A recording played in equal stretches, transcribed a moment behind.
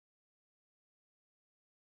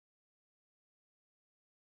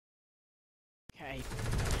Okay.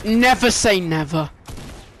 Never say never.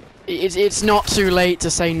 It's not too late to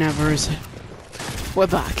say never, is it? We're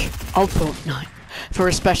back on Fortnite for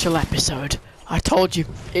a special episode. I told you,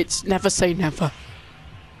 it's never say never.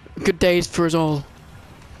 Good days for us all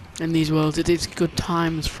in these worlds. It is good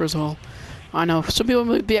times for us all. I know some people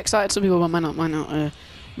will be excited, some people might not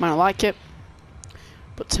like it.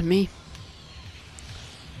 But to me,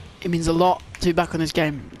 it means a lot to be back on this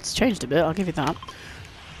game. It's changed a bit, I'll give you that.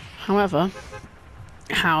 However,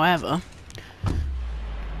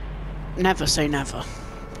 never say never.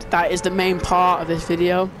 That is the main part of this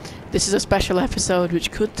video. This is a special episode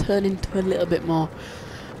which could turn into a little bit more.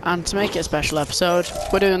 And to make it a special episode,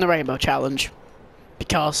 we're doing the Rainbow Challenge.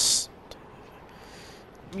 Because,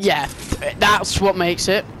 yeah, that's what makes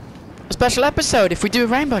it a special episode. If we do a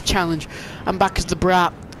Rainbow Challenge, I'm back as the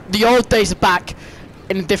brat. The old days are back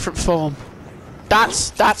in a different form.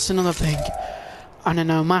 That's another thing. I don't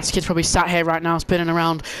know, Matt's kid's probably sat here right now spinning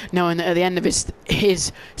around knowing that at the end of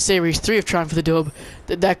his Series 3 of Trying for the Dub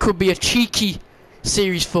that there could be a cheeky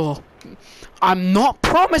Series 4. I'm not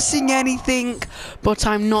promising anything, but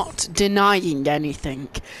I'm not denying anything.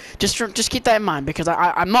 Just keep that in mind, because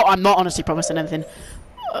I'm not honestly promising anything,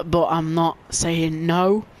 but I'm not saying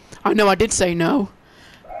no. I know I did say no,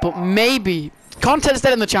 but maybe content's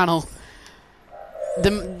dead on the channel.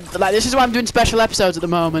 This is why I'm doing special episodes at the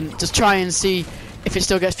moment. Just try and see if it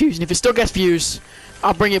still gets views, and if it still gets views,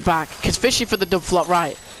 I'll bring it back. Because fishing for the dub flop,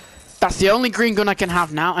 right? That's the only green gun I can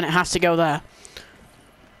have now, and it has to go there.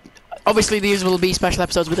 Obviously, these will be special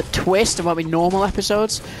episodes with a twist and won't be normal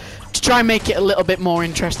episodes, to try and make it a little bit more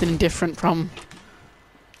interesting and different from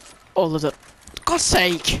all of the... God's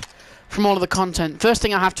sake! From all of the content. First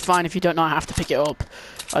thing I have to find, if you don't know, I have to pick it up.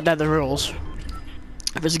 They're the rules.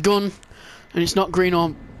 If it's a gun, and it's not green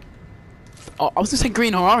or... I was going to say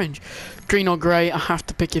green or orange. Green or grey, I have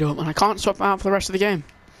to pick it up. And I can't swap it out for the rest of the game.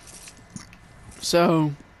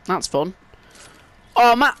 So, that's fun.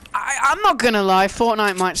 Oh, Matt, I'm not going to lie.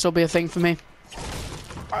 Fortnite might still be a thing for me.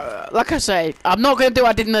 Like I say, I'm not going to do what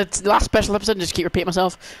I did in the last special episode and just keep repeating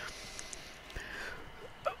myself.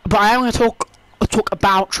 But I am going to talk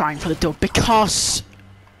about Trying for the Dub, because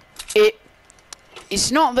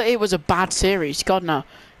it's not that it was a bad series. God, no.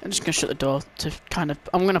 I'm just going to shut the door to kind of...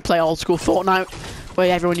 I'm going to play old school Fortnite,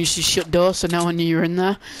 where everyone used to shut doors so no one knew you were in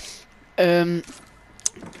there.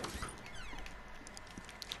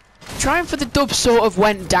 Trying for the Dub sort of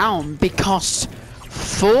went down because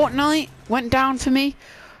Fortnite went down for me.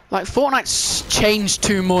 Like, Fortnite's changed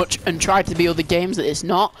too much and tried to be other games that it's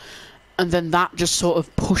not. And then that just sort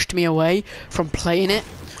of pushed me away from playing it.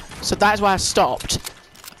 So that's why I stopped.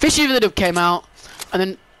 Fishing for the Dub came out, and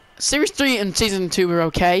then Series 3 and Season 2 were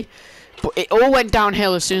okay, but it all went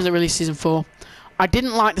downhill as soon as they released Season 4. I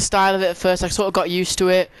didn't like the style of it at first, I sort of got used to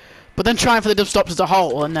it, but then Trying for the Dub stopped as a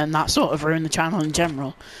whole, and then that sort of ruined the channel in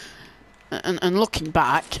general. And looking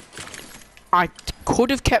back, I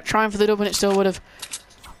could have kept Trying for the Dub and it still would have...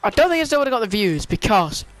 I don't think it still would have got the views,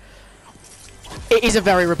 because it is a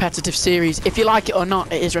very repetitive series. If you like it or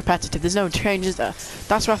not, it is repetitive. There's no changes there.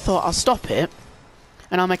 That's why I thought I'll stop it,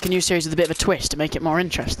 and I'll make a new series with a bit of a twist to make it more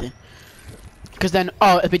interesting. Because then,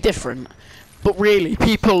 oh, it'll be different. But really,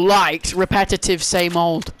 people liked repetitive, same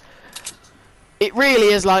old. It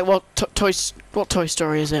really is like, what Toy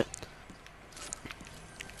Story is it?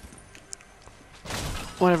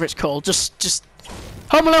 Whatever it's called. Just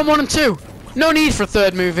Home Alone 1 and 2. No need for a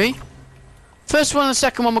third movie. First one and the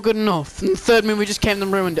second one were good enough. And the third movie just came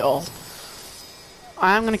and ruined it all.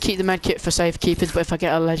 I am going to keep the medkit for safekeepers, but if I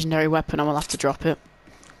get a legendary weapon, I will have to drop it.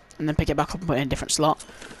 And then pick it back up and put it in a different slot.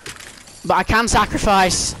 But I can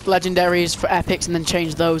sacrifice legendaries for epics and then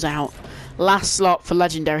change those out. Last slot for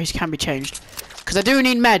legendaries can be changed. Because I do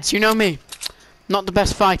need meds, you know me. Not the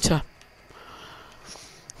best fighter.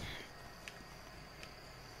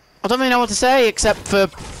 I don't really know what to say except for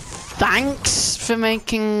thanks for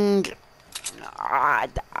making... I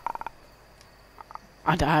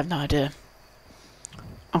have no idea.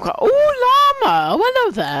 I've got... Oh, llama! Oh,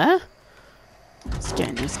 hello there. Let's get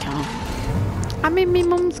in this car. I'm in me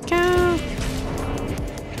mum's car.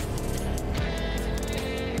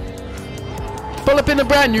 Pull up in a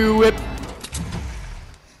brand new whip.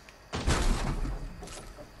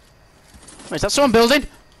 Wait, is that someone building?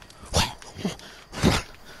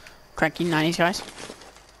 Cranky 90s guys.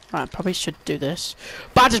 Right, I probably should do this.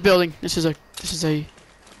 Badger's building. This is a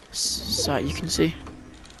site you can see.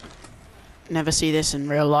 Never see this in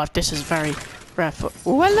real life. This is very rare.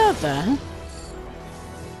 Oh, hello there.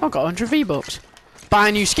 I got 100 V-Bucks. Buy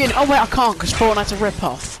a new skin. Oh wait, I can't because Fortnite's a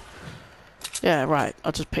rip-off. Yeah, right.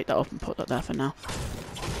 I'll just pick that up and put that there for now.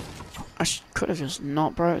 I could have just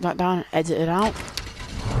not broke that down and edited it out.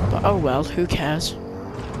 But oh well, who cares?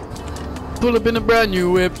 Pull up in a brand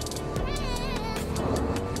new whip.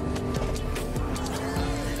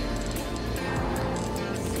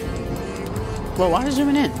 Well, why is it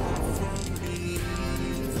zooming in?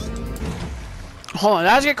 Hold on,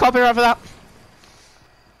 did I just get copyright for that?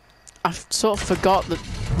 I sort of forgot that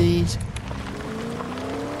these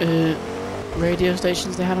radio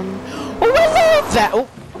stations they had on. Oh, where's that? Oh,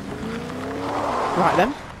 right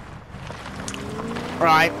then.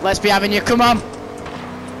 Right, let's be having you. Come on.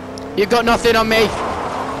 You got nothing on me.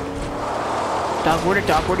 Dog water,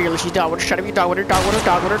 Ulysses, dog water. Shut up, you dog water, dog water,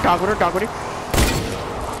 dog water, dog water, dog water.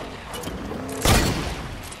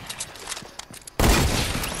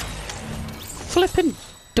 Flippin'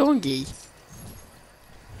 donkey.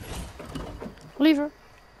 Leave her.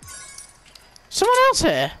 Someone else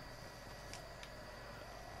here.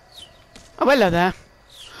 Oh, hello there.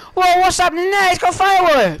 Whoa, what's happening there? It's got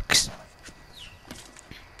fireworks.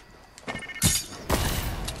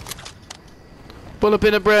 Pull up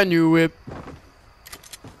in a brand new whip.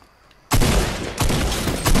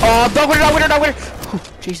 Oh, dog water, dog water, dog water. Oh,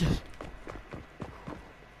 Jesus.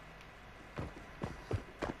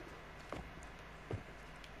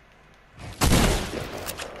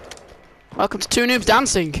 Welcome to Two Noobs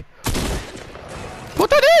Dancing.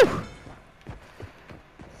 What'd I do?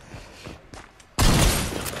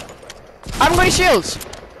 I haven't got any shields.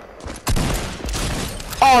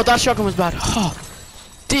 Oh, that shotgun was bad. Oh,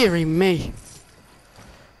 dearie me.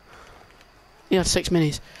 You had 6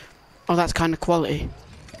 minis. Oh, that's kind of quality.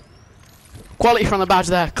 Quality from the badge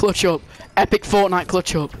there. Clutch up. Epic Fortnite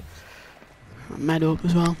clutch up. Med up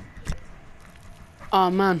as well. Oh,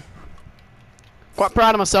 man. Quite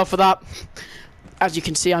proud of myself for that. As you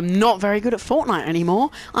can see, I'm not very good at Fortnite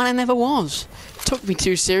anymore, and I never was. It took me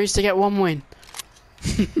 2 series to get 1 win.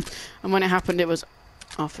 And when it happened, it was...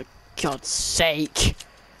 Oh, for God's sake.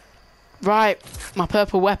 Right, my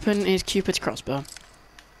purple weapon is Cupid's crossbow.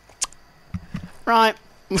 Right,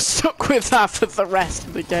 we're stuck with that for the rest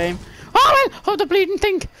of the game. Oh, well, oh, the bleeding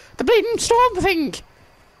thing. The bleeding storm thing.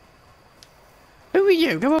 Who are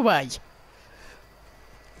you? Go away.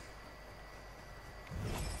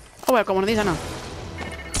 Oh, wait, I've got one of these, I know.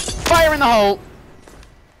 Fire in the hole!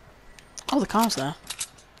 Oh, the car's there.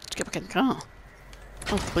 Let's get back in the car.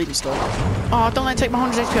 Oh, the bleeding storm. Oh, don't let it take my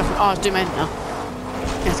 100 HP off. Oh, it's doing my end now.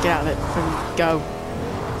 Let's get out of it. Go.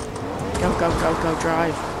 Go, go, go, go,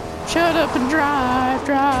 drive. Shut up and drive,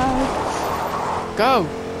 drive. Go.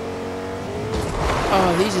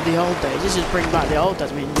 Oh, these are the old days. This is bringing back the old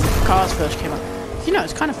days. I mean, cars first came out. You know,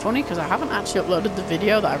 it's kind of funny because I haven't actually uploaded the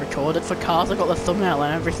video that I recorded for Cars. I got the thumbnail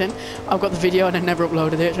and everything. I've got the video and I never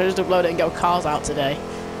uploaded it, so I just upload it and get Cars out today.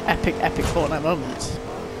 Epic, epic Fortnite moments.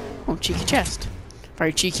 Oh, cheeky chest.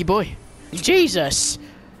 Very cheeky boy. Jesus!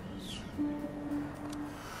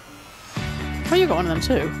 Oh, you got one of them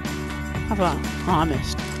too. How about that? Oh, I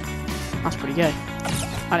missed. That's pretty gay.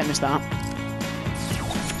 I didn't miss that.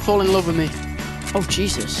 Fall in love with me. Oh,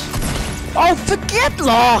 Jesus. Oh, forget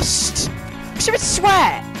Lost! I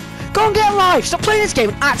swear! Go and get a life! Stop playing this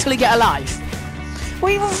game and actually get a life!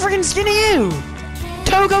 What freaking skin are you?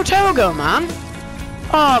 Togo, man!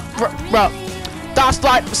 Oh, bro. That's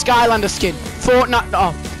like Skylander skin. Fortnite.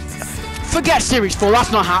 Oh. Forget Series 4,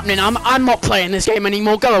 that's not happening. I'm not playing this game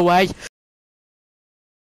anymore. Go away.